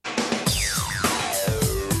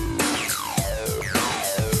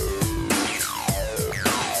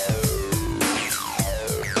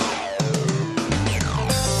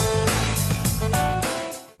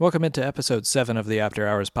Welcome into episode 7 of the After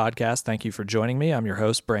Hours podcast. Thank you for joining me. I'm your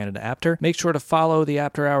host, Brandon Apter. Make sure to follow the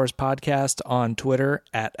After Hours podcast on Twitter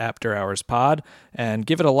at After Hours Pod and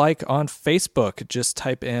give it a like on Facebook. Just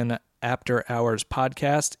type in After Hours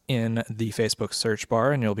Podcast in the Facebook search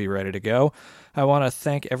bar and you'll be ready to go. I want to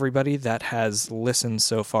thank everybody that has listened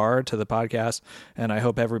so far to the podcast, and I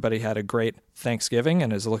hope everybody had a great Thanksgiving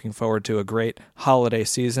and is looking forward to a great holiday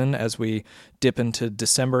season as we dip into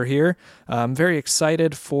December here. I'm very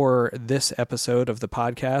excited for this episode of the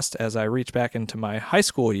podcast as I reach back into my high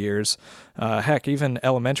school years, even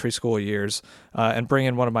elementary school years, and bring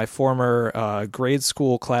in one of my former grade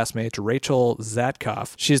school classmates, Rachel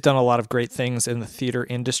Zatcoff. She's done a lot of great things in the theater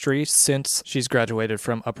industry since she's graduated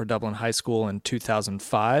from Upper Dublin High School in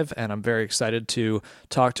 2005, and I'm very excited to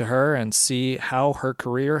talk to her and see how her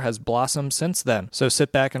career has blossomed since then. So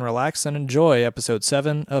sit back and relax and enjoy episode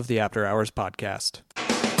 7 of the After Hours podcast.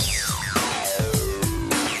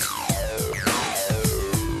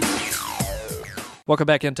 Welcome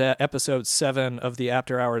back into episode 7 of the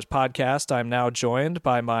After Hours podcast. I'm now joined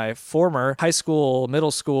by my former high school,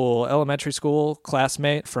 middle school, elementary school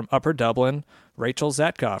classmate from Upper Dublin, Rachel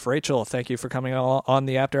Zatcoff. Rachel, thank you for coming on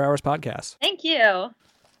the After Hours podcast. Thank you.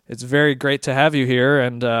 It's very great to have you here,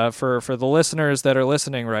 and for the listeners that are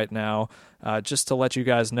listening right now, just to let you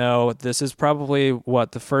guys know, this is probably,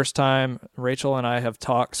 the first time Rachel and I have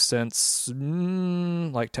talked since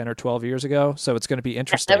like 10 or 12 years ago, so it's going to be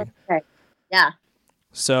interesting. Yeah.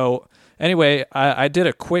 So anyway, I did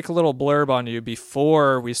a quick little blurb on you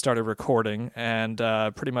before we started recording and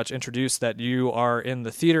pretty much introduced that you are in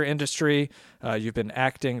the theater industry. You've been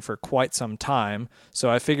acting for quite some time. So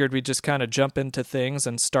I figured we'd just kind of jump into things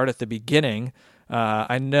and start at the beginning.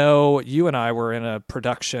 I know you and I were in a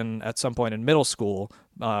production at some point in middle school,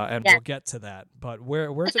 and we'll get to that. But where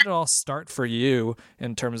did it all start for you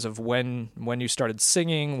in terms of when you started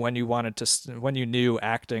singing, when you knew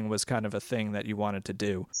acting was kind of a thing that you wanted to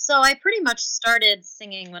do? So I pretty much started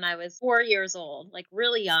singing when I was 4 years old, like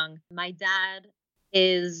really young. My dad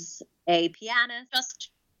is a pianist, just,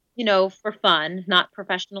 for fun, not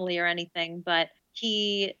professionally or anything, but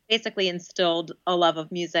he basically instilled a love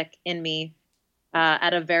of music in me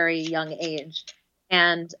at a very young age.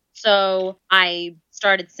 And so I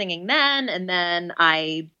started singing then, and then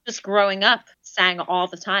I just growing up sang all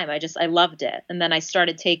the time. I loved it. And then I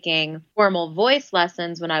started taking formal voice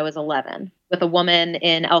lessons when I was 11 with a woman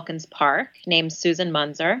in Elkins Park named Susan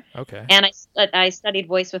Munzer. Okay. And I studied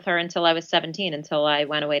voice with her until I was 17, until I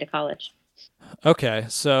went away to college. Okay.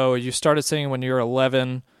 So you started singing when you were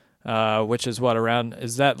 11. Which is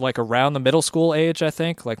is that like around the middle school age, I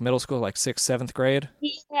think? Like middle school, like 6th, 7th grade?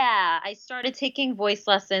 Yeah, I started taking voice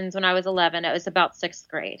lessons when I was 11. It was about 6th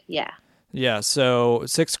grade, yeah. Yeah, so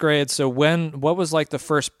 6th grade. So what was like the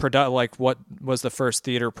first what was the first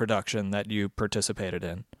theater production that you participated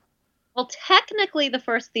in? Well, technically, the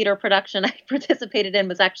first theater production I participated in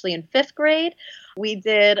was actually in 5th grade. We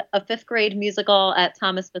did a 5th grade musical at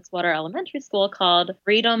Thomas Fitzwater Elementary School called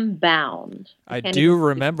Freedom Bound. I do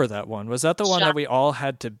remember that one. Was that the one that we all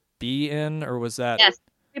had to be in, or was that? Yes,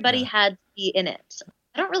 everybody had to be in it.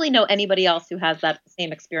 I don't really know anybody else who has that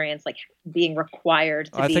same experience, like being required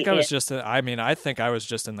to be in. I think I was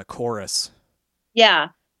just in the chorus. Yeah.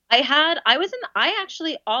 I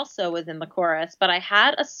actually also was in the chorus, but I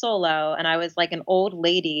had a solo and I was like an old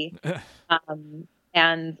lady.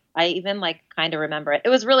 And I even kind of remember it. It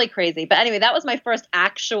was really crazy. But anyway, that was my first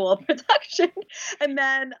actual production. And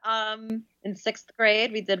then in 6th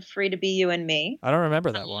grade, we did Free to Be You and Me. I don't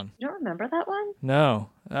remember that one. You don't remember that one? No.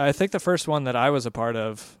 I think the first one that I was a part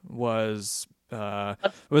of was...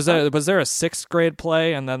 was there a 6th grade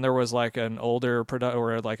play and then there was like an older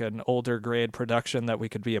grade production that we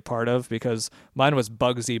could be a part of? Because mine was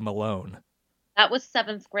Bugsy Malone. That was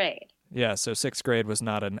 7th grade. Yeah, so 6th grade was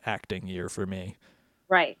not an acting year for me.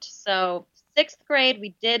 Right. So 6th grade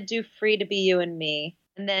we did do Free to Be You and Me,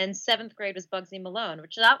 and then 7th grade was Bugsy Malone,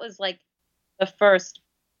 which that was like the first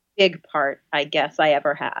big part I guess I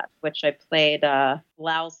ever had, which I played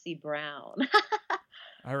Lousy Brown.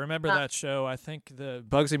 I remember that show. I think the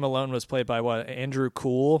Bugsy Malone was played by Andrew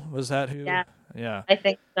Cool. Was that who? Yeah. I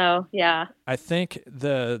think so. Yeah. I think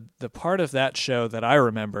the part of that show that I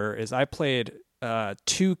remember is I played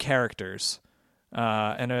 2 characters,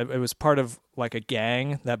 and it was part of like a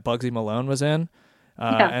gang that Bugsy Malone was in.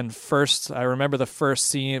 And first, I remember the first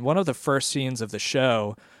scene. One of the first scenes of the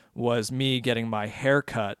show was me getting my hair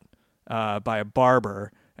cut by a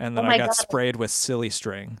barber, and then I got sprayed with silly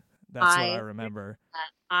string. That's what I remember.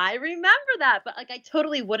 I remember that, but like I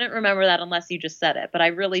totally wouldn't remember that unless you just said it. But I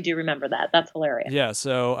really do remember that. That's hilarious. Yeah,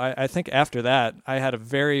 so I think after that, I had a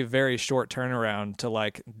very, very short turnaround to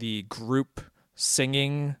like the group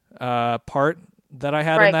singing part that I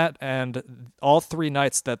had in Right. that, and all 3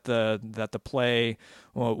 nights that the play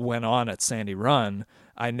went on at Sandy Run,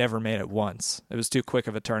 I never made it once. It was too quick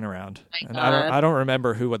of a turnaround, My and God. I don't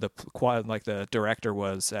remember who the director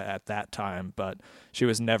was at that time, but she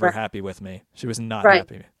was never Right. happy with me. She was not Right.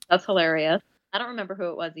 happy. That's hilarious. I don't remember who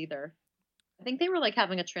it was either. I think they were like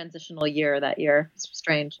having a transitional year that year. It's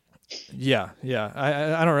strange. Yeah, yeah.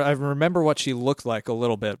 I don't. I remember what she looked like a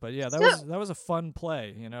little bit, but yeah, So, that was a fun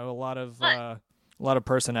play. You know, a lot of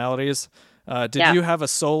personalities. Did yeah. you have a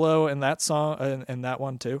solo in that song in that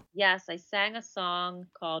one too? Yes, I sang a song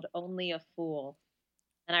called "Only a Fool,"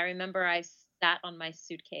 and I remember I sat on my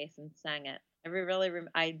suitcase and sang it.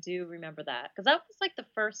 I do remember that because that was like the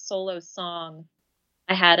first solo song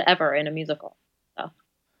I had ever in a musical. So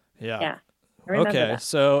Yeah. yeah, I remember Okay. that.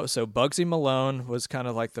 So Bugsy Malone was kind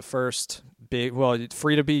of like the first big. Well,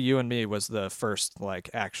 Free to Be You and Me was the first like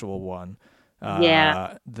actual one. Yeah,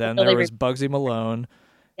 I Then there really was Bugsy Malone,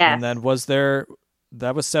 and yes, then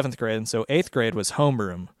that was seventh grade, and so eighth grade was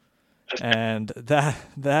homeroom. And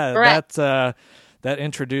correct. that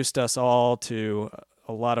introduced us all to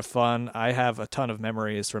a lot of fun. I have a ton of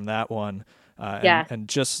memories from that one. Yeah, And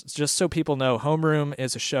just so people know, Homeroom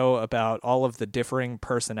is a show about all of the differing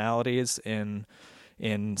personalities in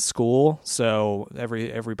school. So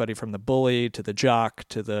everybody from the bully to the jock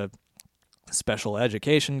to the special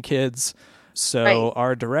education kids. right. So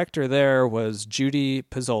our director there was Judy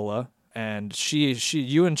Pizzola, and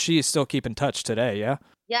you and she still keep in touch today, yeah?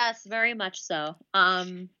 Yes, very much so.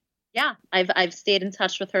 Yeah, I've stayed in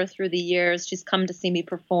touch with her through the years. She's come to see me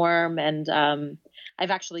perform, and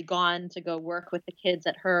I've actually gone to go work with the kids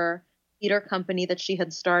at her theater company that she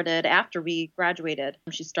had started after we graduated.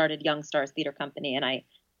 She started Young Stars Theater Company, and I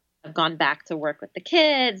have gone back to work with the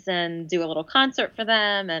kids and do a little concert for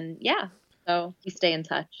them, and yeah, so we stay in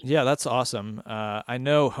touch. Yeah, that's awesome. I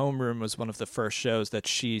know Homeroom was one of the first shows that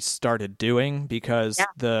she started doing because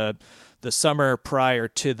Yeah. the summer prior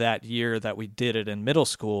to that year that we did it in middle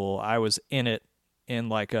school, I was in it in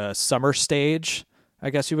like a summer stage, I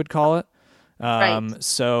guess you would call it. Right.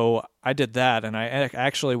 So I did that, and I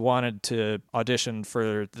actually wanted to audition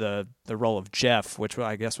for the role of Jeff, which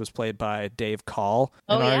I guess was played by Dave Call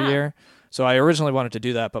in Oh our yeah. year. So I originally wanted to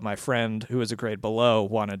do that, but my friend who was a grade below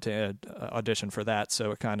wanted to audition for that,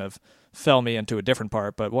 so it kind of fell me into a different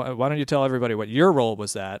part. But why don't you tell everybody what your role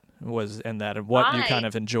was in that, and what you I kind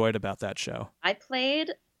of enjoyed about that show? I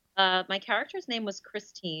played my character's name was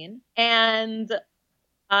Christine, and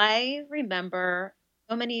I remember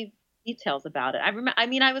so many details about it. I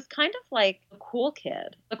mean, I was kind of like a cool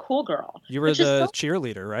kid, a cool girl, You were which is the so,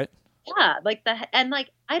 cheerleader, right? yeah, like and like,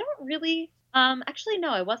 I don't really, actually, no,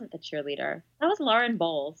 I wasn't the cheerleader. That was Lauren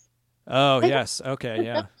Bowles. Oh, I was yes. Okay,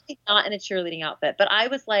 yeah. definitely not in a cheerleading outfit, but I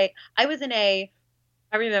was like,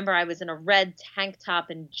 I remember I was in a red tank top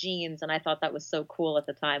and jeans, and I thought that was so cool at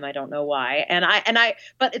the time. I don't know why.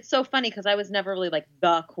 But it's so funny because I was never really like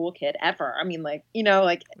the cool kid ever. I mean, like,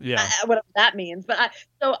 like Yeah. whatever that means. But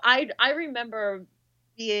I remember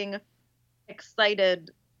being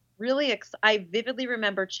excited, I vividly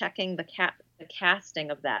remember checking the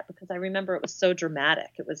casting of that because I remember it was so dramatic.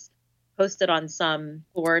 It was posted on some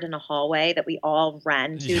board in a hallway that we all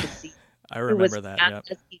ran to Yeah. see I who was remember that. cast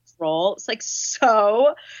Yeah. as each role. It's like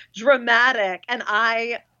so dramatic. And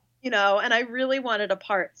and I really wanted a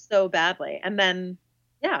part so badly. And then,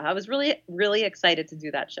 yeah, I was really, really excited to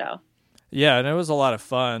do that show. Yeah, and it was a lot of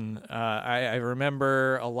fun. I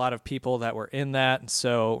remember a lot of people that were in that.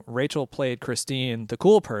 So Rachel played Christine, the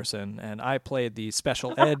cool person, and I played the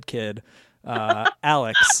special ed kid,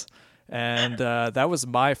 Alex. And that was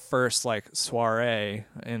my first like soiree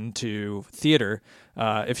into theater,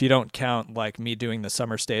 if you don't count like me doing the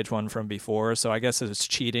summer stage one from before. So I guess it's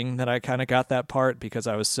cheating that I kind of got that part because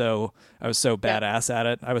I was so Yeah, badass at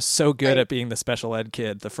it. I was so good right. at being the special ed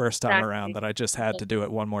kid the first time around Exactly. that I just had to do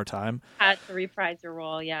it one more time. Had to reprise your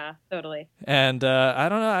role. Yeah, totally. And I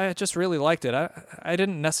don't know, I just really liked it. I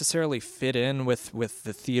didn't necessarily fit in with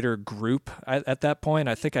the theater group at that point.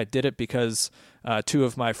 I think I did it because two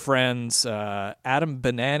of my friends, Adam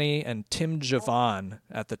Benani and Tim Javon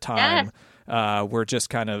at the Yes. time, were just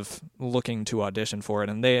kind of looking to audition for it,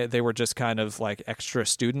 and they were just kind of like extra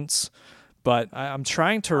students. But I'm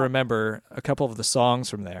trying to remember a couple of the songs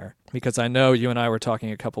from there because I know you and I were talking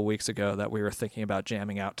a couple weeks ago that we were thinking about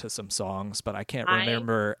jamming out to some songs, but I can't I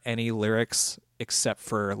remember any lyrics except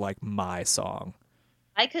for like my song.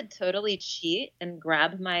 I could totally cheat and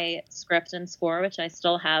grab my script and score, which I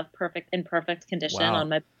still have in perfect condition Wow. on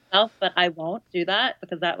my shelf, but I won't do that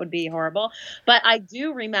because that would be horrible. But I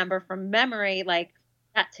do remember from memory, like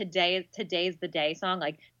that today's the day song,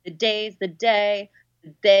 like the day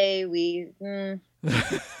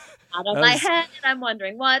out of my head. I'm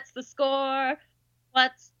wondering what's the score,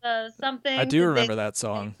 what's the something. I do remember that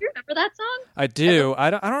song. Do you remember that song? I do. I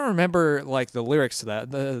don't remember like the lyrics to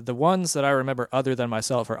that. The ones that I remember other than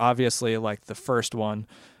myself are obviously like the first one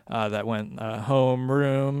that went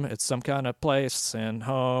homeroom. It's some kind of place in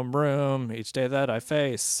homeroom. Each day that I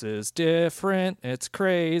face is different. It's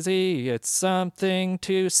crazy. It's something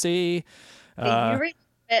to see. You read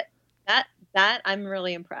it. That I'm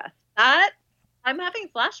really impressed. I'm having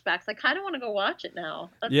flashbacks. I kind of want to go watch it now.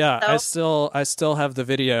 I still have the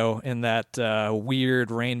video in that weird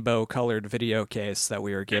rainbow colored video case that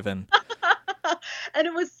we were given. And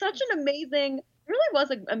it was such an it really was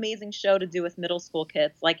an amazing show to do with middle school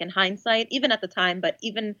kids. Like in hindsight, even at the time, but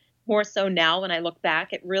even more so now when I look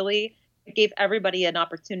back, it gave everybody an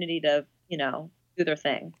opportunity to, do their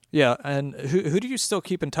thing. Yeah, and who do you still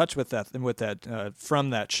keep in touch with from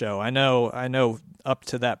that show? I know up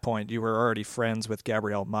to that point you were already friends with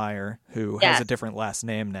Gabrielle Meyer, who has a different last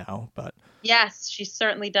name now, but yes, she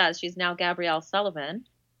certainly does. She's now Gabrielle Sullivan,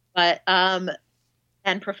 but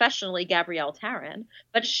and professionally Gabrielle Taryn.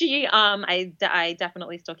 But she I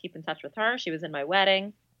definitely still keep in touch with her. She was in my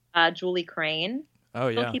wedding. Julie Crane. Oh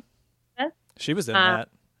yeah, she was in that.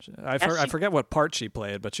 I forget what part she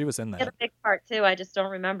played, but she was in that. She had a big part too. I just don't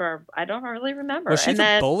remember. I don't really remember. Was she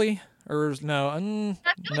the bully? Or no?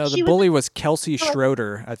 No, the bully was Kelsey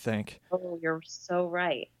Schroeder, I think. Oh, you're so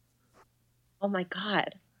right. Oh my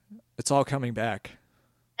God. It's all coming back.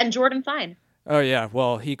 And Jordan Fine. Oh yeah.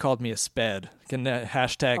 Well, he called me a sped.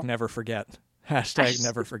 Hashtag never forget. Hashtag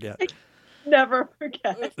never forget. Never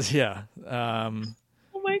forget. Yeah.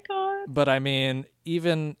 Oh my God. But I mean,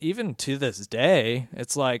 even to this day,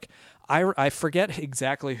 it's like I forget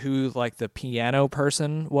exactly who like the piano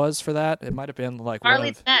person was for that. It might have been like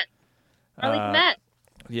Marley's Met.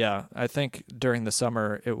 Yeah, I think during the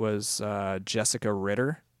summer it was Jessica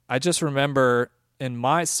Ritter. I just remember in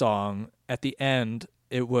my song at the end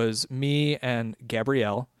it was me and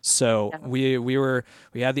Gabrielle. So we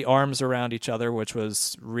had the arms around each other, which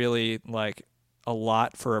was really like a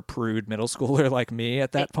lot for a prude middle schooler like me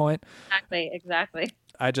at that point. Exactly.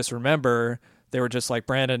 I just remember they were just like,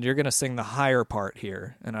 Brandon, you're going to sing the higher part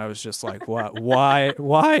here. And I was just like, what? Why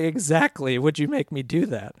exactly would you make me do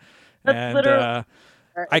that? That's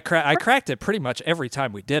I cracked it pretty much every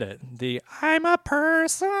time we did it. The I'm a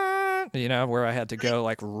person, where I had to go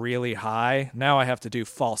like really high. Now I have to do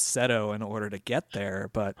falsetto in order to get there,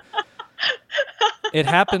 but it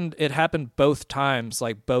happened both times,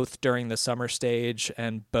 like both during the summer stage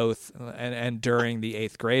and and during the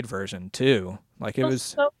 8th grade version too. Like it was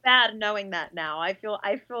so bad knowing that now. I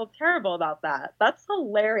feel terrible about that. That's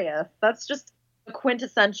hilarious. That's just a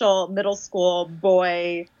quintessential middle school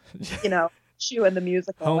boy, shoe in the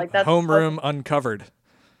musical. That's homeroom uncovered.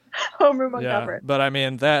 Homeroom uncovered. Yeah, but I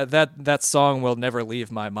mean that song will never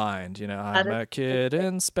leave my mind. I'm a kid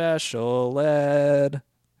in special ed.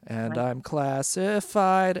 And I'm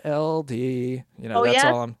classified LD. That's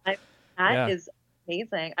all I'm. That is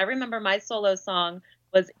amazing. I remember my solo song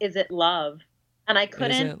was "Is It Love," and I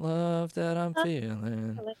couldn't. Is it love that I'm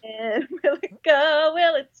feeling? Will it go?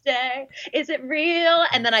 Will it stay? Is it real?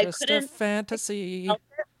 And then I couldn't. Just a fantasy.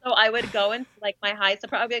 So I would go into like my high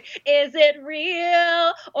soprano. I'd be like, "Is it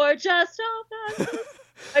real or just a fantasy?"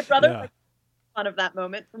 My brother. Fun of that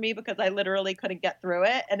moment for me because I literally couldn't get through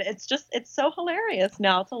it, and it's so hilarious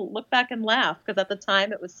now to look back and laugh because at the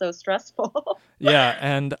time it was so stressful. Yeah,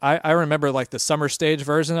 and I remember like the summer stage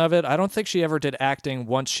version of it. I don't think she ever did acting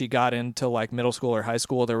once she got into like middle school or high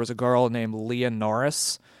school. There was a girl named Leah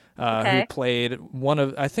Norris who played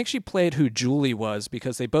I think she played who Julie was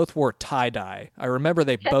because they both wore tie-dye. I remember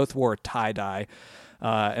they both wore tie-dye,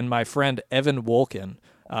 and my friend Evan Wolkin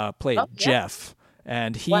played Jeff.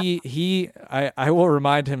 And I will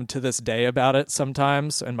remind him to this day about it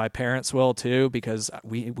sometimes, and my parents will too, because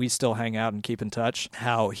we still hang out and keep in touch,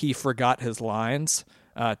 how he forgot his lines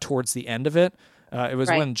towards the end of it. It was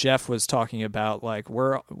when Jeff was talking about like we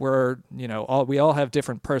all have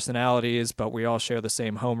different personalities, but we all share the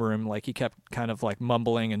same homeroom. Like he kept kind of like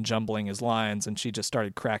mumbling and jumbling his lines, and she just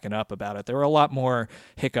started cracking up about it. There were a lot more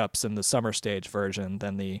hiccups in the summer stage version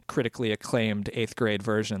than the critically acclaimed 8th grade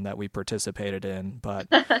version that we participated in. But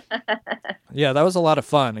yeah, that was a lot of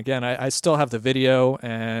fun. Again, I still have the video,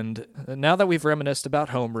 and now that we've reminisced about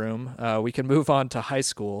homeroom, we can move on to high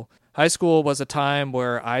school. High school was a time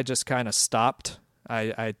where I just kind of stopped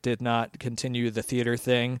I did not continue the theater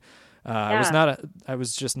thing. Yeah. I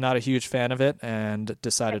was just not a huge fan of it, and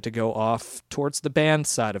decided to go off towards the band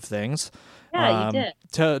side of things. Yeah, you did.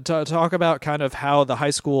 To talk about kind of how the high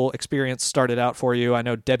school experience started out for you. I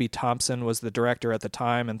know Debbie Thompson was the director at the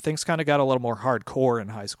time, and things kind of got a little more hardcore in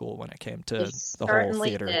high school when it came They to the whole certainly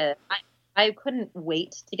theater. did. I couldn't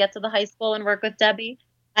wait to get to the high school and work with Debbie.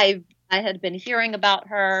 I had been hearing about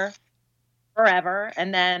her forever.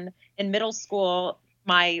 And then in middle school,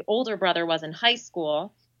 my older brother was in high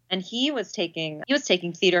school, and he was taking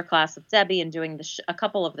theater class with Debbie and doing a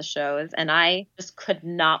couple of the shows. And I just could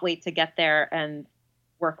not wait to get there and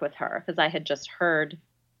work with her because I had just heard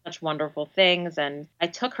such wonderful things. And I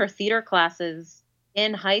took her theater classes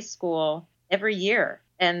in high school every year.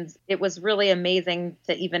 And it was really amazing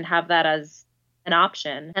to even have that as an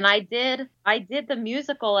option. And I did the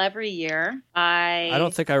musical every year. I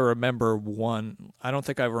don't think I remember one. I don't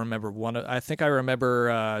think I remember one. I think I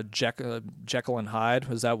remember Jekyll and Hyde.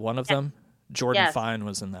 Was that one of Yes, them? Jordan yes, Fine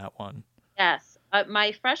was in that one. yes.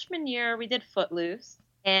 My freshman year, we did Footloose,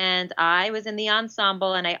 and I was in the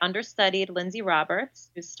ensemble, and I understudied Lindsay Roberts,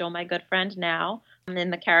 who's still my good friend now, in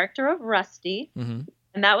the character of Rusty. Hmm.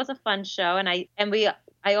 And that was a fun show.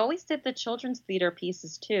 I always did the children's theater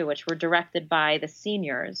pieces too, which were directed by the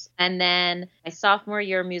seniors. And then my sophomore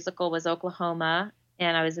year musical was Oklahoma,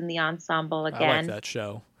 and I was in the ensemble I like again. that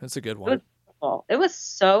show. It's a good It one. was beautiful. It was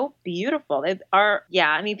so beautiful.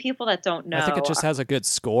 Yeah, I mean, people that don't I think it know just are has a good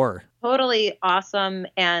score. totally awesome.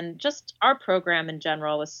 And just our program in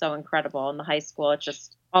general was so incredible in the high school. It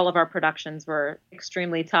just, all of our productions were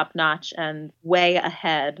extremely top notch and way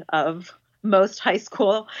ahead of most high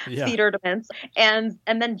school Yeah. theater events. And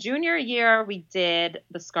then junior year we did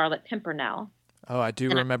the Scarlet Pimpernel. Oh, I do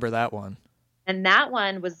And remember that one. and that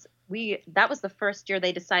one was that was the first year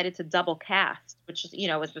they decided to double cast, which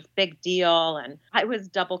was this big deal. And I was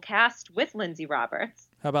double cast with Lindsay Roberts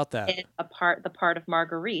How about that? in the part of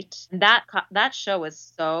Marguerite. And that show was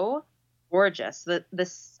so gorgeous.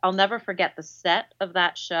 I'll never forget the set of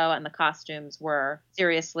that show, and the costumes were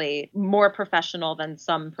seriously more professional than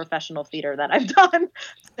some professional theater that I've done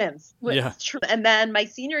since. Yeah. It's true. And then my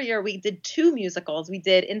senior year, we did two musicals. We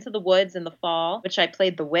did Into the Woods in the fall, which I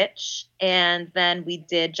played the witch, and then we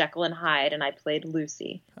did Jekyll and Hyde, and I played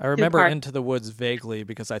Lucy. I remember Into the Woods vaguely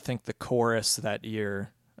because I think the chorus that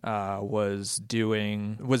year was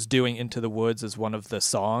doing Into the Woods as one of the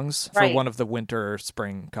songs for Right. one of the winter or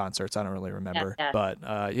spring concerts. I don't really remember. Yeah. But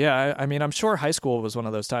I mean, I'm sure high school was one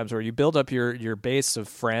of those times where you build up your base of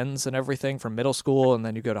friends and everything from middle school, and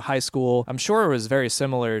then you go to high school. I'm sure it was very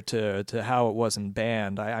similar to how it was in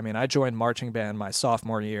band. I mean, I joined marching band my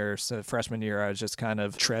sophomore year. So freshman year, I was just kind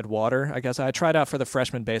of tread water. I guess I tried out for the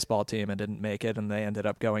freshman baseball team and didn't make it, and they ended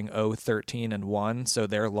up going 0-13-1. So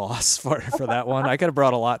their loss for that one. I could have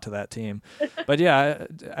brought a lot to that team. But yeah,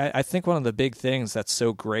 I think one of the big things that's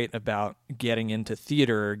so great about getting into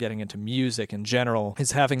theater or getting into music in general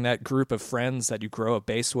is having that group of friends that you grow a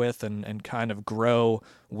base with and kind of grow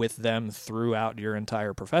with them throughout your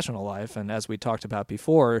entire professional life. And as we talked about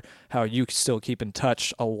before, how you still keep in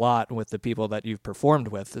touch a lot with the people that you've performed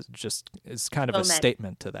with is kind of So a many.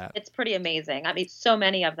 statement to that. It's pretty amazing. I mean, so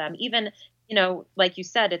many of them. Even, like you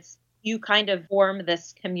said, you kind of form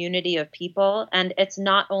this community of people, and it's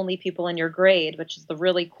not only people in your grade, which is the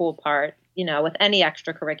really cool part. With any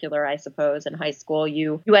extracurricular, I suppose, in high school,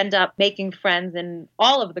 you end up making friends in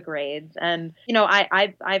all of the grades. And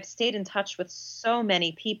I've stayed in touch with so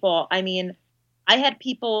many people. I mean, I've had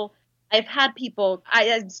people.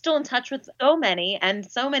 I'm still in touch with so many, and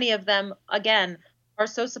so many of them, again, are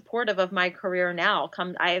so supportive of my career now.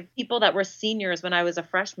 I have people that were seniors when I was a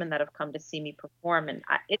freshman that have come to see me perform, and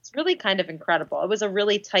it's really kind of incredible. It was a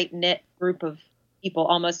really tight knit group of people,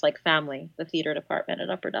 almost like family, the theater department at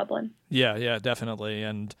Upper Dublin. Yeah, definitely.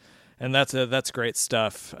 And that's great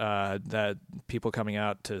stuff. That people coming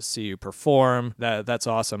out to see you perform. That's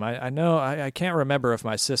awesome. I know I can't remember if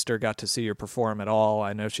my sister got to see you perform at all.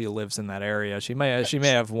 I know she lives in that area. She may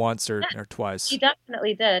have once or twice. She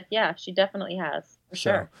definitely did. Yeah, she definitely has, for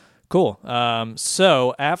sure. Cool.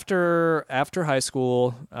 So after high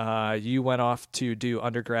school, you went off to do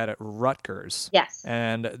undergrad at Rutgers. Yes.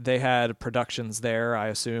 And they had productions there, I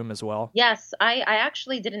assume, as well. Yes, I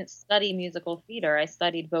actually didn't study musical theater. I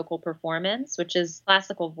studied vocal performance, which is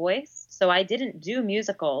classical voice. So I didn't do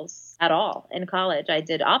musicals at all in college. I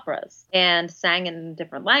did operas and sang in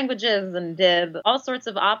different languages and did all sorts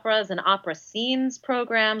of operas and opera scenes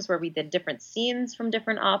programs where we did different scenes from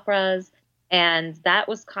different operas. And that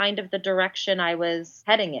was kind of the direction I was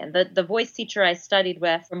heading in. The voice teacher I studied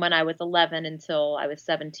with from when I was 11 until I was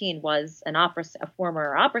 17 was a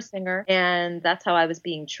former opera singer. And that's how I was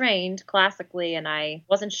being trained classically. And I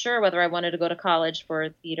wasn't sure whether I wanted to go to college for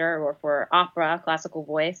theater or for opera, classical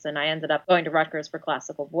voice. And I ended up going to Rutgers for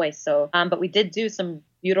classical voice. So, but we did do some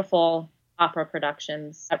beautiful opera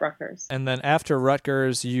productions at Rutgers. And then after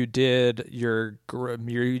Rutgers, you did you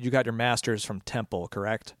got your master's from Temple,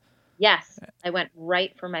 correct? Yes, I went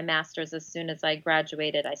right for my master's as soon as I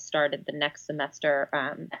graduated. I started the next semester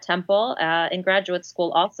at Temple in graduate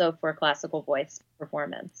school also for classical voice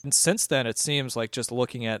performance. And since then, it seems like just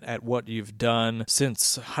looking at what you've done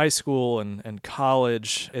since high school and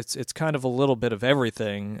college, it's kind of a little bit of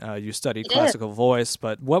everything. You studied classical voice,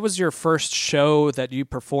 but what was your first show that you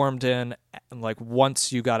performed in, like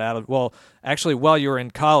once you got out of, well, actually while you were in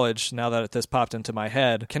college, now that this popped into my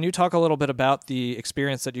head, can you talk a little bit about the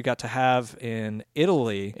experience that you got to have in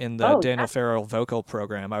Italy in the Daniel Farrell vocal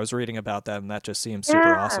program? I was reading about that, and that just seems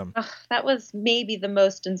super awesome. That was maybe the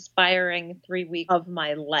most inspiring 3 weeks of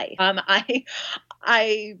my life.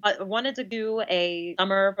 I wanted to do a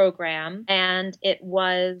summer program, and it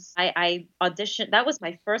was, I auditioned. That was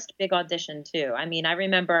my first big audition too. I mean, I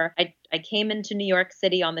remember I came into New York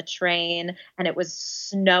City on the train, and it was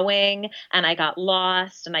snowing, and I got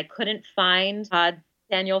lost, and I couldn't find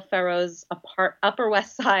Daniel Farrow's Upper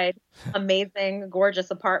West Side, amazing,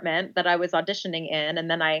 gorgeous apartment that I was auditioning in.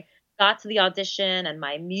 And then I got to the audition, and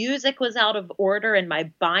my music was out of order in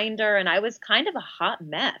my binder, and I was kind of a hot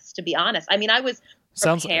mess, to be honest. I mean, I was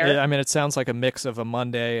prepared. It sounds like a mix of a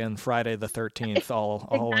Monday and Friday the 13th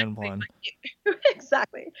all in one.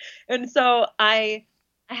 Exactly. And so I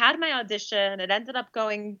had my audition. It ended up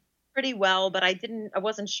going pretty well, but I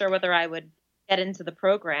wasn't sure whether I would get into the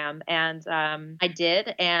program. And I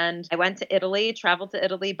did. And I went to Italy, traveled to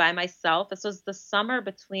Italy by myself. This was the summer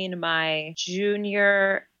between my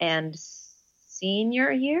junior and senior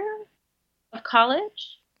year of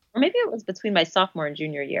college. Or maybe it was between my sophomore and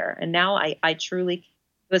junior year. And now I truly,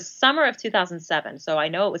 it was summer of 2007. So I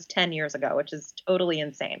know it was 10 years ago, which is totally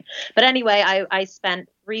insane. But anyway, I spent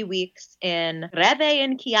 3 weeks in Reve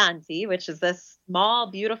in Chianti, which is this small,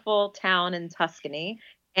 beautiful town in Tuscany.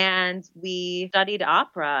 And we studied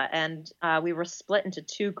opera, and we were split into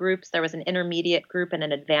two groups. There was an intermediate group and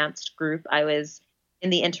an advanced group. I was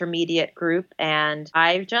in the intermediate group, and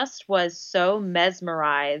I just was so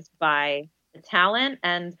mesmerized by the talent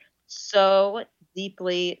and so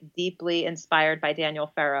deeply, deeply inspired by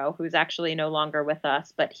Daniel Farrow, who's actually no longer with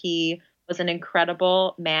us, but he was an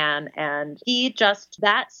incredible man. And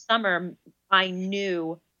that summer, I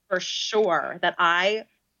knew for sure that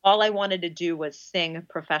all I wanted to do was sing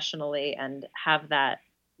professionally and have that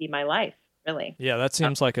be my life, really. Yeah, that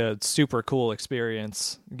seems like a super cool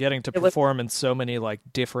experience, getting to perform in so many like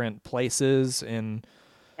different places.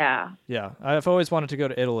 Yeah, I've always wanted to go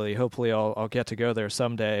to Italy. Hopefully I'll get to go there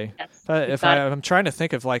someday. Yes, I'm trying to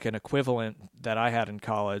think of like an equivalent that I had in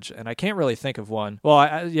college, and I can't really think of one. Well,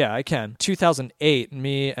 I can. 2008,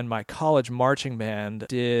 me and my college marching band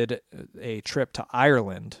did a trip to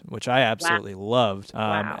Ireland, which I absolutely loved.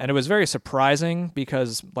 And it was very surprising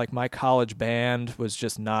because like my college band was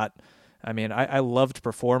just not, I mean, I loved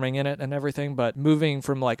performing in it and everything, but moving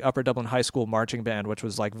from like Upper Dublin High School marching band, which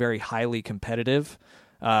was like very highly competitive,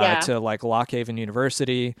 to like Lockhaven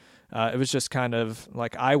University, it was just kind of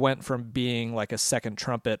like I went from being like a second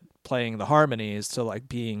trumpet playing the harmonies to like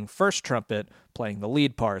being first trumpet playing the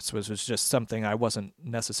lead parts, which was just something I wasn't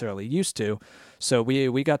necessarily used to. So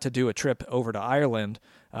we got to do a trip over to Ireland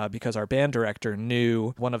because our band director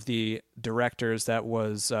knew one of the directors that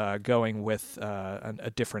was going with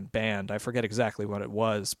a different band. I forget exactly what it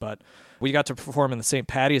was, but we got to perform in the St.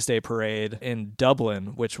 Paddy's Day Parade in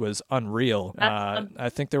Dublin, which was unreal. I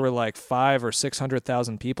think there were like 500,000 or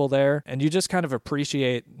 600,000 people there, and you just kind of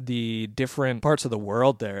appreciate the different parts of the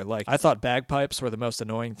world there. Like I thought bagpipes were the most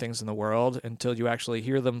annoying things in the world until you actually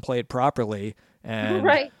hear them played properly and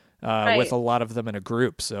with a lot of them in a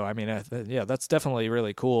group. So I mean, that's definitely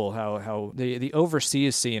really cool how the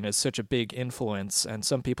overseas scene is such a big influence, and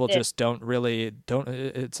some people just don't.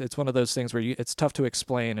 It's one of those things where it's tough to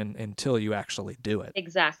explain until you actually do it.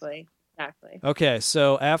 Exactly. Okay,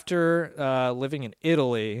 so after living in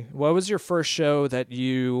Italy, what was your first show that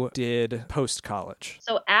you did post-college?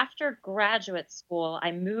 So after graduate school,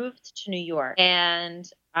 I moved to New York, and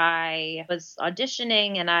I was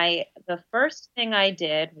auditioning, and the first thing I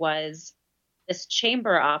did was this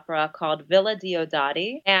chamber opera called Villa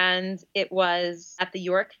Diodati, and it was at the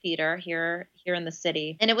York Theater here in the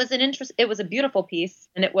city. And it was a beautiful piece,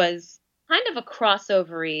 and it was kind of a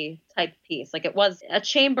crossover-y type piece. Like it was a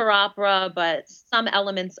chamber opera, but some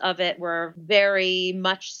elements of it were very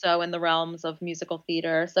much so in the realms of musical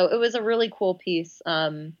theater. So it was a really cool piece.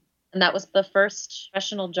 And that was the first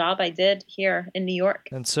professional job I did here in New York.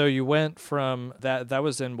 And so you went from that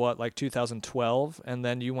was in what, like 2012, and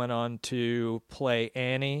then you went on to play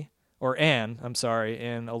Anne, I'm sorry,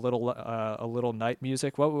 in a little night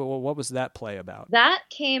music. What was that play about? That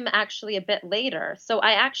came actually a bit later. So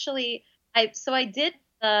I did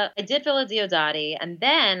Villa Diodati, and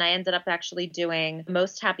then I ended up actually doing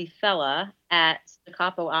Most Happy Fella at the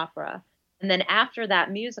Capo Opera. And then after that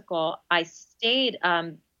musical, I stayed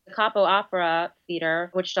the Capo Opera Theater,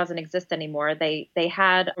 which doesn't exist anymore. They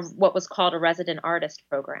had what was called a resident artist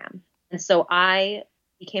program. And so I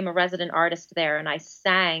became a resident artist there, and I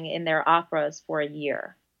sang in their operas for a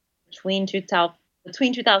year between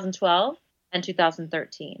 2012 and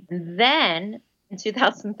 2013. And then in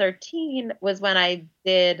 2013 was when I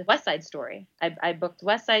did West Side Story. I booked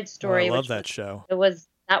West Side Story. I love that show. That was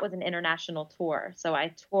an international tour. So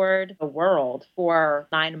I toured the world for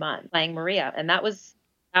 9 months playing Maria. And that was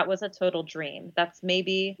a total dream. That's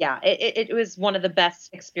maybe, it was one of the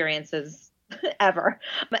best experiences ever.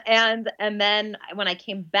 And then when I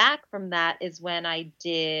came back from that is when I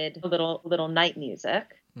did a little night music.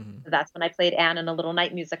 Mm-hmm. That's when I played Anne in A Little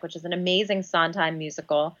Night Music, which is an amazing Sondheim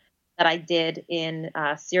musical that I did in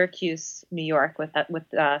Syracuse, New York with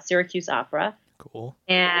Syracuse Opera. Cool.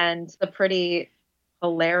 And a pretty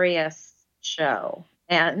hilarious show.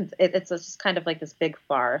 And it's just kind of like this big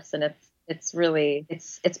farce, and it's really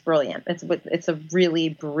brilliant. It's a really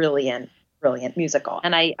brilliant musical.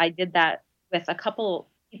 And I did that with a couple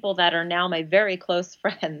people that are now my very close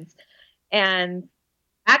friends. And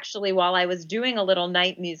actually, while I was doing A Little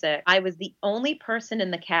Night Music, I was the only person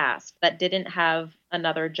in the cast that didn't have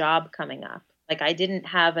another job coming up. Like I didn't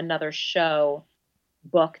have another show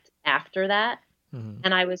booked after that. Mm-hmm.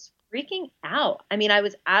 And I was freaking out. I mean, I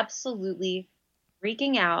was absolutely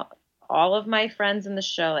freaking out. All of my friends in the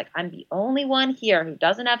show, like, I'm the only one here who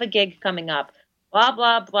doesn't have a gig coming up. Blah,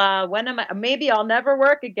 blah, blah. Maybe I'll never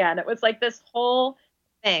work again. It was like this whole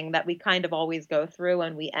thing that we kind of always go through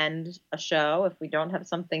when we end a show if we don't have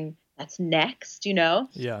something that's next,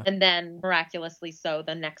 Yeah. And then miraculously so,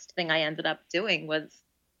 the next thing I ended up doing was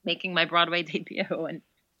making my Broadway debut. And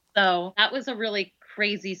so that was a really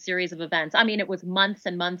crazy series of events. I mean, it was months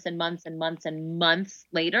and months and months and months and months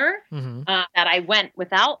later that I went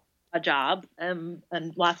without a job and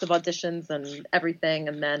lots of auditions and everything.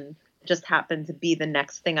 And then it just happened to be the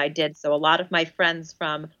next thing I did. So a lot of my friends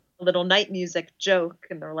from A Little Night Music joke,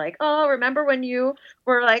 and they're like, "Oh, remember when you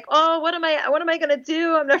were like, oh, what am I going to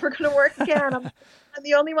do? I'm never going to work again. I'm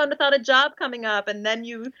the only one without a job coming up." And then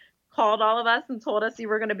you called all of us and told us you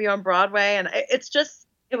were going to be on Broadway. And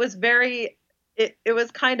it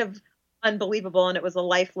was kind of unbelievable. And it was a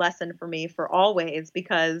life lesson for me for always,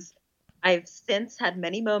 because I've since had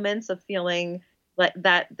many moments of feeling like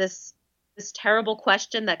that this terrible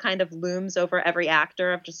question that kind of looms over every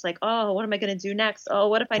actor of just like, oh, what am I going to do next? Oh,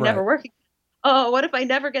 what if I never work? Oh, what if I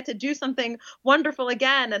never get to do something wonderful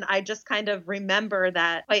again? And I just kind of remember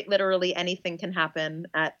that quite literally anything can happen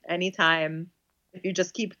at any time if you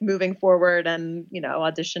just keep moving forward and,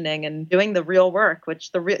 auditioning and doing the real work,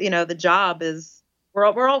 which the job is.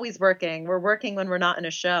 We're always working. We're working when we're not in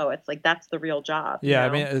a show. It's like, that's the real job. Yeah, I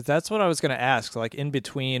mean, that's what I was going to ask. Like, in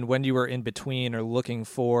between, when you were in between or looking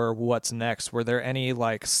for what's next, were there any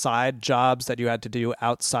like side jobs that you had to do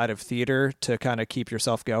outside of theater to kind of keep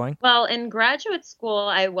yourself going? Well, in graduate school,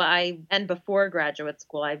 and before graduate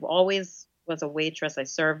school, I always was a waitress. I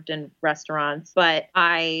served in restaurants, but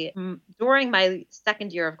during my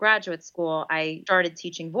second year of graduate school, I started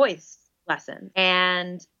teaching voice lessons,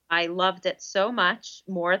 and I loved it so much,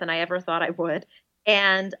 more than I ever thought I would.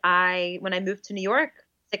 And when I moved to New York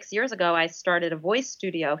 6 years ago, I started a voice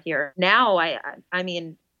studio here. Now, I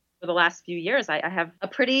mean, for the last few years, I have a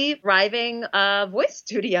pretty thriving voice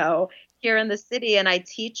studio here in the city, and I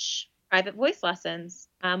teach private voice lessons,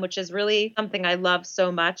 which is really something I love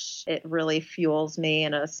so much. It really fuels me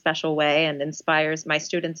in a special way and my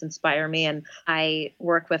students inspire me. And I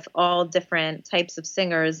work with all different types of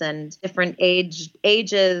singers and different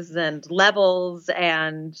ages and levels,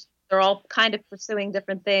 and they're all kind of pursuing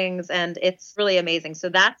different things. And it's really amazing. So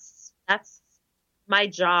that's my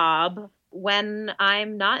job when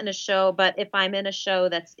I'm not in a show. But if I'm in a show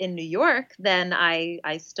that's in New York, then I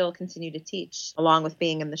still continue to teach along with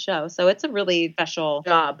being in the show. So it's a really special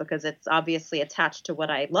job because it's obviously attached to what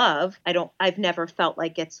I love. I've never felt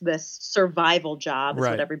like it's this survival job is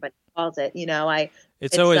what everybody calls it.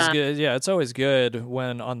 It's always good. Yeah, it's always good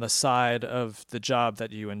when on the side of the job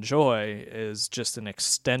that you enjoy is just an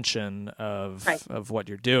extension of Right. of what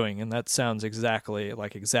you're doing, and that sounds exactly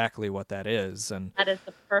what that is. And That is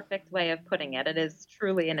the perfect way of putting it. It is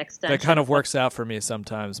truly an extension. that kind of works out for me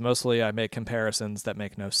sometimes. Mostly, I make comparisons that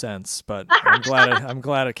make no sense, but I'm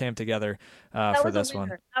glad it came together for this one.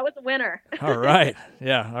 That was a winner. All right.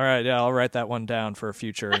 Yeah. All right. Yeah. I'll write that one down for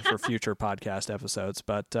future podcast episodes.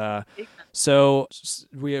 But so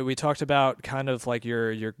we talked about kind of like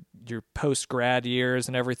your post grad years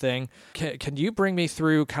and everything. Can you bring me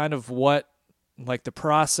through kind of what, like, the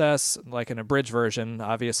process, like an abridged version,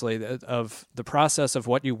 obviously, of the process of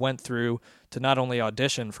what you went through to not only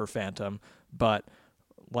audition for Phantom, but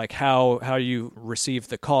like how you received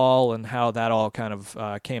the call and how that all kind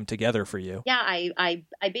of came together for you? Yeah, I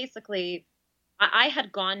basically, I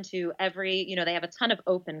had gone to every, they have a ton of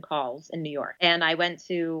open calls in New York. And I went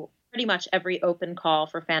to pretty much every open call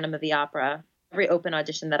for Phantom of the Opera, every open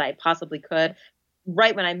audition that I possibly could,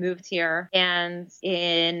 right when I moved here. And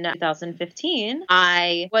in 2015,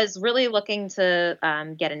 I was really looking to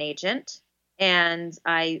get an agent. And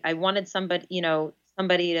I wanted somebody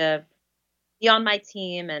to be on my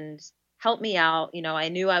team and help me out. I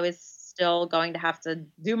knew I was still going to have to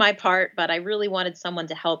do my part, but I really wanted someone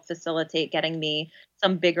to help facilitate getting me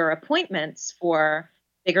some bigger appointments for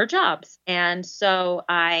bigger jobs. And so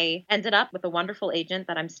I ended up with a wonderful agent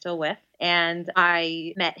that I'm still with. And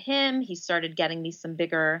I met him. He started getting me some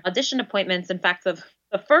bigger audition appointments. In fact, the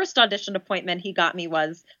first audition appointment he got me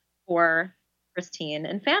was for Christine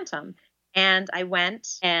and Phantom. And I went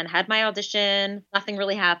and had my audition. Nothing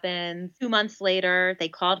really happened. 2 months later, they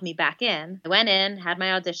called me back in. I went in, had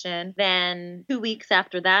my audition. Then 2 weeks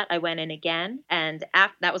after that, I went in again. And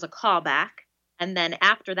that was a callback. And then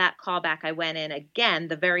after that callback, I went in again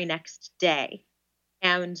the very next day.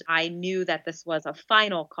 And I knew that this was a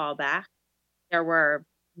final callback. There were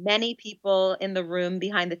many people in the room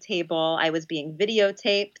behind the table. I was being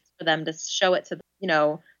videotaped for them to show it to,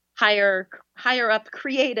 higher up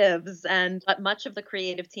creatives, but much of the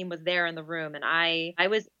creative team was there in the room. And I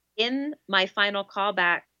was in my final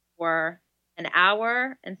callback for an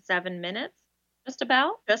hour and 7 minutes,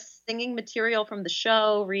 just singing material from the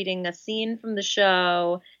show, reading a scene from the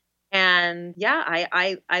show. And yeah,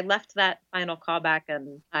 I left that final callback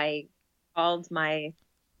and I called my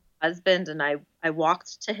husband and I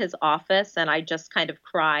walked to his office and I just kind of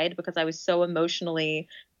cried because I was so emotionally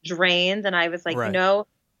drained. And I was like, Right.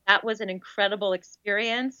 that was an incredible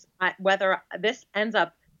experience. Whether this ends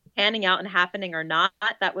up panning out and happening or not,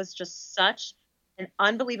 that was just such an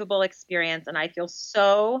unbelievable experience. And I feel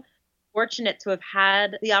so fortunate to have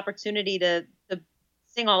had the opportunity to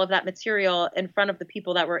sing all of that material in front of the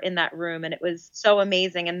people that were in that room. And it was so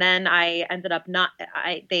amazing. And then I ended up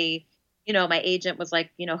my agent was like,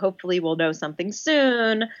 hopefully we'll know something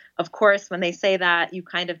soon. Of course, when they say that, you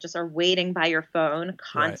kind of just are waiting by your phone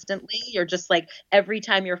constantly. Right. You're just like, every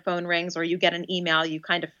time your phone rings or you get an email, you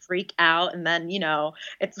kind of freak out. And then,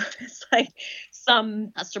 it's like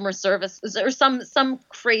some customer service or some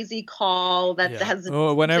crazy call that has.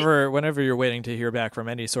 Well, whenever you're waiting to hear back from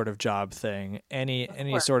any sort of job thing, any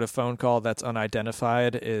sort of phone call that's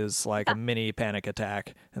unidentified is like a mini panic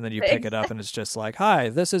attack. And then you pick it up and it's just like, hi,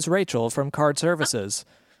 this is Rachel from Card Services.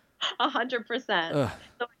 100%. So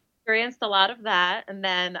I experienced a lot of that. And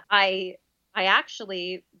then I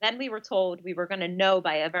actually, then we were told we were going to know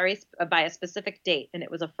by a specific date. And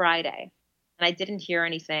it was a Friday. And I didn't hear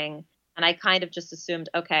anything. And I kind of just assumed,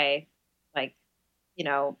 okay, like,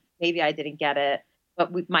 maybe I didn't get it.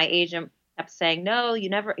 But my agent kept saying, no, you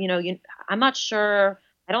never, I'm not sure.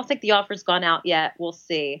 I don't think the offer's gone out yet. We'll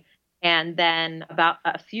see. And then about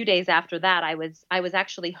a few days after that, I was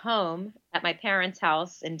actually home at my parents'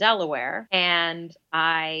 house in Delaware. And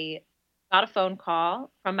I got a phone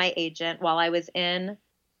call from my agent while I was in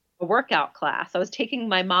a workout class. I was taking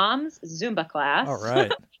my mom's Zumba class. All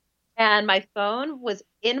right. And my phone was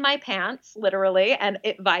in my pants, literally, and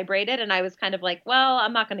it vibrated. And I was kind of like, well,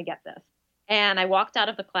 I'm not going to get this. And I walked out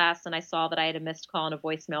of the class and I saw that I had a missed call and a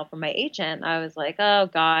voicemail from my agent. I was like, oh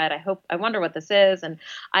God, I wonder what this is. And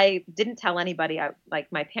I didn't tell anybody,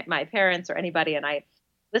 like my parents or anybody. And I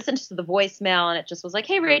listened to the voicemail and it just was like,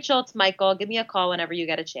 hey, Rachel, it's Michael. Give me a call whenever you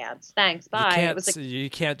get a chance. Thanks. Bye. You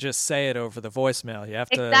can't just say it over the voicemail. You have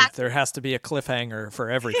to, exactly. There has to be a cliffhanger for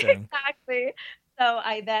everything. Exactly. So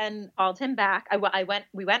I then called him back.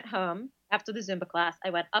 We went home after the Zumba class. I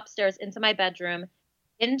went upstairs into my bedroom,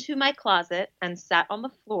 into my closet, and sat on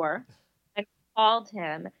the floor and called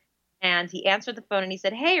him. And he answered the phone and he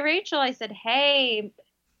said, hey, Rachel. I said, hey.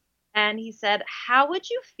 And he said, how would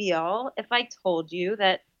you feel if I told you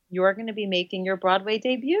that you're going to be making your Broadway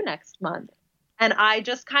debut next month. And I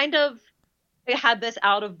just kind of had this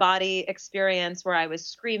out of body experience where I was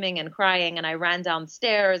screaming and crying, and I ran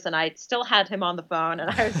downstairs and I still had him on the phone,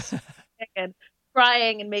 and I was and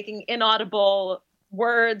crying and making inaudible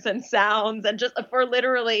words and sounds, and just for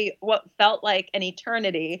literally what felt like an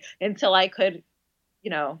eternity until I could,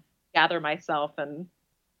 gather myself. And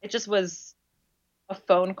it just was a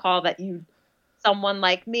phone call that someone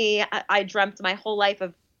like me, I dreamt my whole life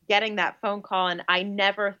of getting that phone call, and I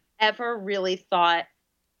never ever really thought,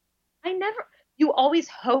 you always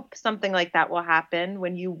hope something like that will happen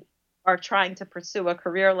when you are trying to pursue a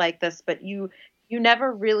career like this, but you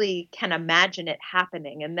never really can imagine it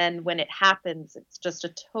happening. And then when it happens, it's just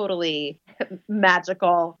a totally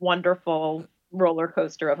magical, wonderful roller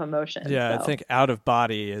coaster of emotions. Yeah, so. I think out of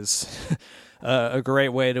body is a great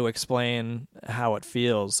way to explain how it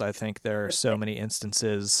feels. I think there are so many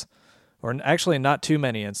instances, or actually not too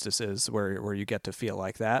many instances, where you get to feel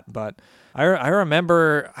like that. But I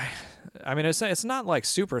remember, I mean, it's not like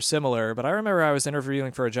super similar, but I remember I was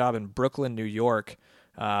interviewing for a job in Brooklyn, New York,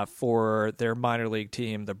 for their minor league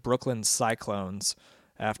team, the Brooklyn Cyclones,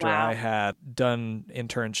 after Wow. I had done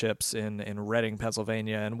internships in Reading,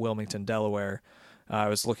 Pennsylvania, and Wilmington, Delaware. I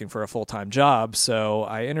was looking for a full-time job, so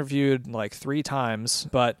I interviewed like 3 times.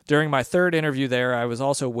 But during my 3rd interview there, I was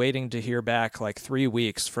also waiting to hear back like 3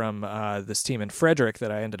 weeks from this team in Frederick that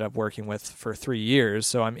I ended up working with for 3 years.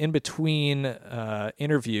 So I'm in between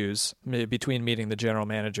interviews, between meeting the general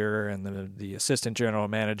manager and the assistant general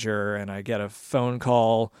manager, and I get a phone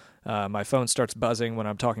call. My phone starts buzzing when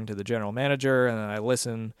I'm talking to the general manager, and then I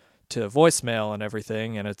listen to voicemail and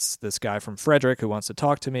everything, and it's this guy from Frederick who wants to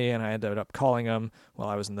talk to me, and I ended up calling him while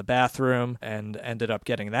I was in the bathroom and ended up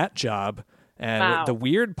getting that job. And Wow. The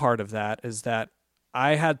weird part of that is that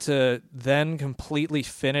I had to then completely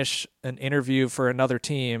finish an interview for another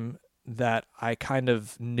team that I kind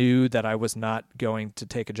of knew that I was not going to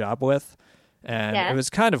take a job with. And Yes. it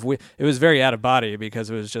was kind of it was very out of body,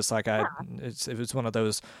 because it was just like it was one of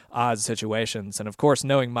those odd situations. And of course,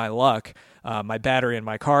 knowing my luck, my battery in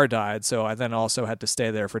my car died, so I then also had to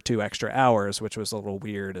stay there for 2 extra hours, which was a little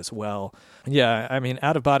weird as well. Yeah, I mean,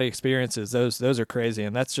 out of body experiences, those are crazy,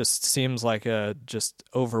 and that just seems like just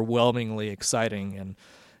overwhelmingly exciting.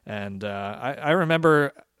 And I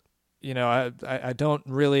remember. I don't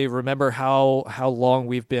really remember how long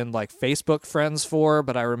we've been like Facebook friends for,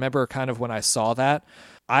 but I remember kind of when I saw that.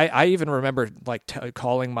 I even remember like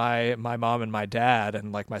calling my mom and my dad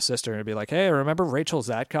and like my sister and be like, "Hey, remember Rachel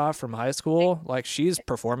Zatcoff from high school? Like, she's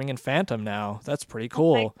performing in Phantom now. That's pretty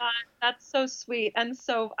cool." Oh my God, that's so sweet, and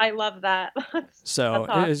so I love that. So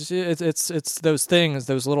that's awesome. it's those things,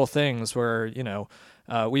 those little things where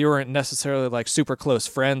we weren't necessarily like super close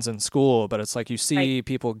friends in school, but it's like you see Right.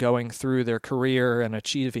 people going through their career and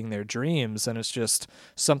achieving their dreams, and it's just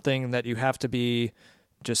something that you have to be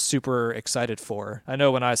just super excited for. I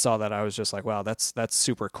know when I saw that, I was just like, wow, that's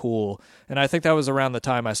super cool. And I think that was around the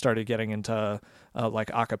time I started getting into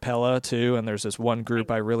like a cappella too. And there's this one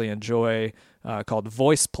group I really enjoy called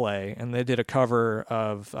Voice Play, and they did a cover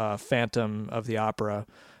of Phantom of the Opera,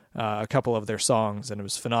 a couple of their songs, and it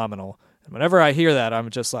was phenomenal. And whenever I hear that,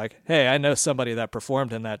 I'm just like, hey, I know somebody that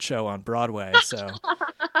performed in that show on Broadway. So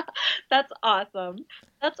That's awesome.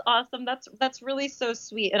 That's awesome. That's really so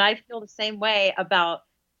sweet. And I feel the same way about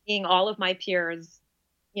seeing all of my peers,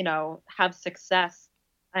 have success.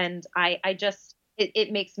 And I just,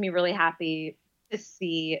 it makes me really happy to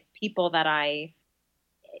see people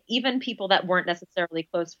even people that weren't necessarily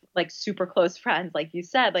close, like super close friends, like you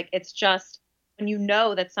said. Like, it's just when you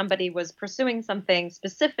know that somebody was pursuing something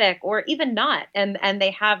specific or even not, and they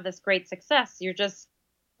have this great success, you're just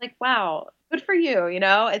like, wow, good for you.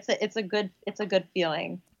 It's a good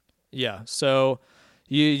feeling. yeah. So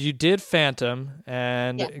you did Phantom,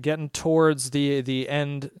 and Yeah. getting towards the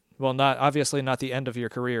end. Well, obviously not the end of your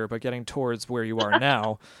career, but getting towards where you are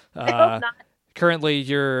now. I hope not. Currently,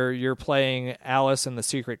 you're playing Alice in the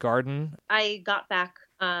Secret Garden. I got back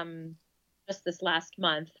just this last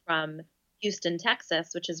month from Houston, Texas,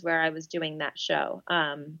 which is where I was doing that show.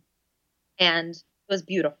 And it was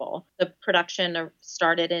beautiful. The production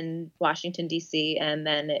started in Washington, D.C., and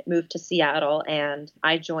then it moved to Seattle, and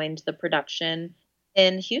I joined the production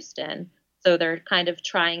in Houston. So they're kind of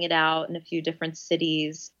trying it out in a few different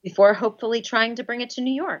cities before hopefully trying to bring it to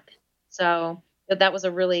New York. So that was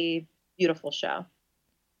a really beautiful show.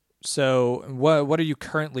 So what are you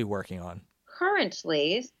currently working on?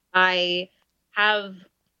 Currently, I have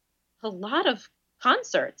a lot of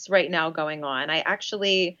concerts right now going on.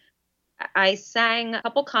 I sang a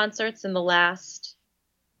couple concerts in the last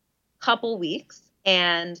couple weeks.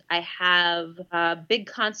 And I have a big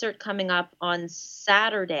concert coming up on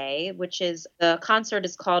Saturday, the concert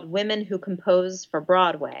is called Women Who Compose for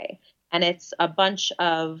Broadway. And it's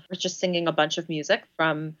we're just singing a bunch of music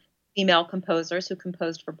from female composers who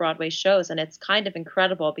composed for Broadway shows. And it's kind of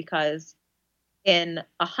incredible because in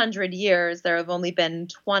 100 years, there have only been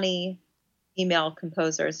 20 female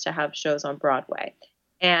composers to have shows on Broadway.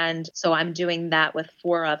 And so I'm doing that with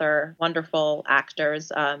 4 other wonderful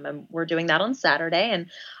actors. And we're doing that on Saturday.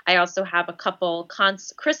 And I also have a couple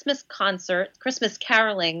Christmas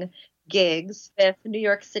caroling gigs with New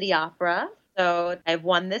York City Opera. So I have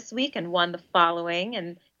one this week and one the following.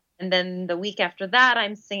 And then the week after that,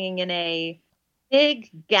 I'm singing in a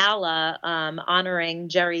big gala honoring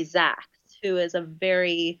Jerry Zaks, who is a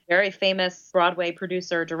very, very famous Broadway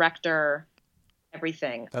producer, director,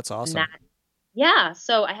 everything. That's awesome. Yeah,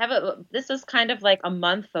 so this is kind of like a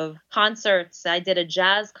month of concerts. I did a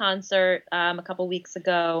jazz concert a couple weeks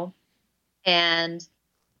ago, and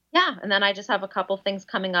then I just have a couple things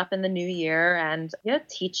coming up in the new year, and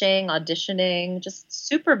teaching, auditioning, just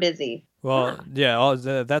super busy. Well, yeah,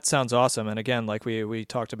 that sounds awesome. And again, like we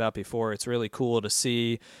talked about before, it's really cool to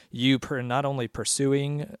see you not only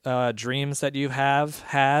pursuing dreams that you have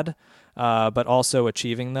had, but also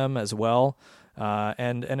achieving them as well.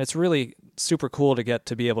 And it's really super cool to get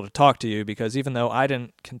to be able to talk to you, because even though I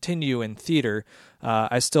didn't continue in theater,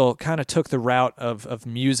 I still kind of took the route of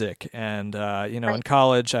music. And, right. In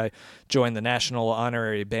college, I joined the National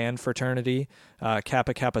Honorary Band Fraternity,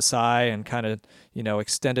 Kappa Kappa Psi, and kind of,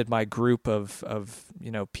 extended my group of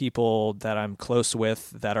people that I'm close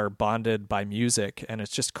with that are bonded by music. And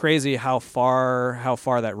it's just crazy how far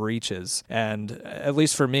that reaches. And at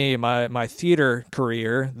least for me, my theater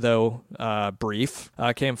career, though brief,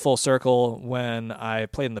 came full circle when I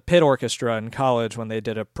played in the pit orchestra in college when they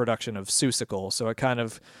did a production of Seussical. So it kind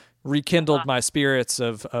of rekindled my spirits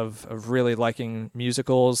of really liking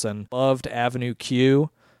musicals, and loved Avenue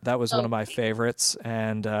Q. That was one of my favorites.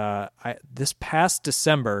 And this past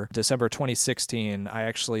December 2016, I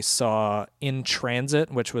actually saw In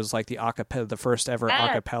Transit, which was like the first ever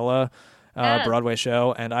a cappella Broadway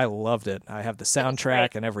show, and I loved it. I have the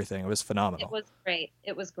soundtrack and everything. It was phenomenal.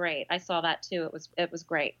 It was great. I saw that too. It was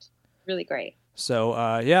great. Really great. So,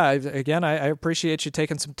 I appreciate you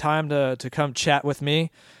taking some time to come chat with me.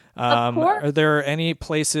 Of course. Are there any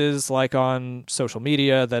places like on social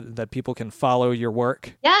media that people can follow your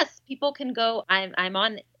work? Yes, people can go. I'm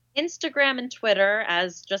on Instagram and Twitter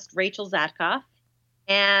as just Rachel Zatcoff.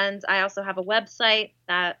 And I also have a website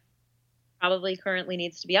that probably currently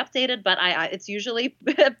needs to be updated, but it's usually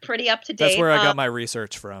pretty up to date. That's where I got my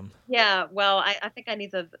research from. Yeah, well, I think I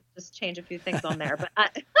need to just change a few things on there.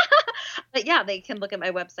 But yeah, they can look at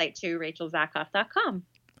my website too, rachelzatkoff.com.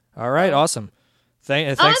 All right, awesome.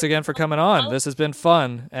 Thanks again for coming on. This has been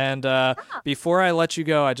fun. And before I let you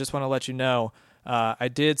go, I just want to let you know, I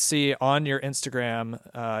did see on your Instagram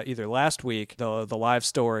either last week, the live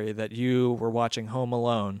story, that you were watching Home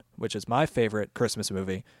Alone, which is my favorite Christmas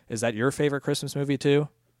movie. Is that your favorite Christmas movie too?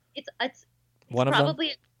 It's one of probably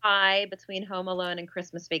them? a tie between Home Alone and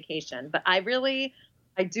Christmas Vacation, but I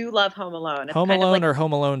do love Home Alone. It's Home Alone or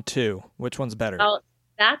Home Alone 2? Which one's better? Well,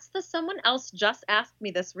 someone else just asked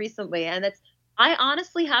me this recently, and I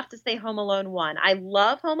honestly have to say Home Alone 1. I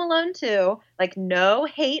love Home Alone 2. Like, no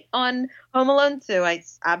hate on Home Alone 2. I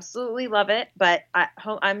absolutely love it, but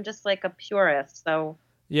I'm just like a purist. So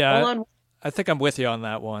yeah, Home Alone... I think I'm with you on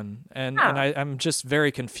that one. And I'm just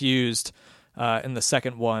very confused in the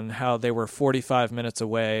second one, how they were 45 minutes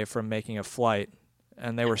away from making a flight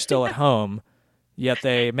and they were still at home, yet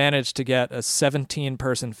they managed to get a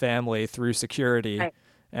 17-person family through security. Right.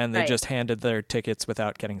 And they just handed their tickets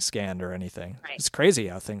without getting scanned or anything. Right. It's crazy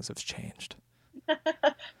how things have changed.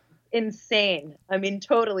 Insane. I mean,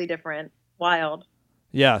 totally different. Wild.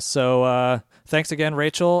 Yeah, so thanks again,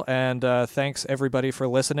 Rachel, and thanks everybody for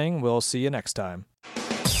listening. We'll see you next time.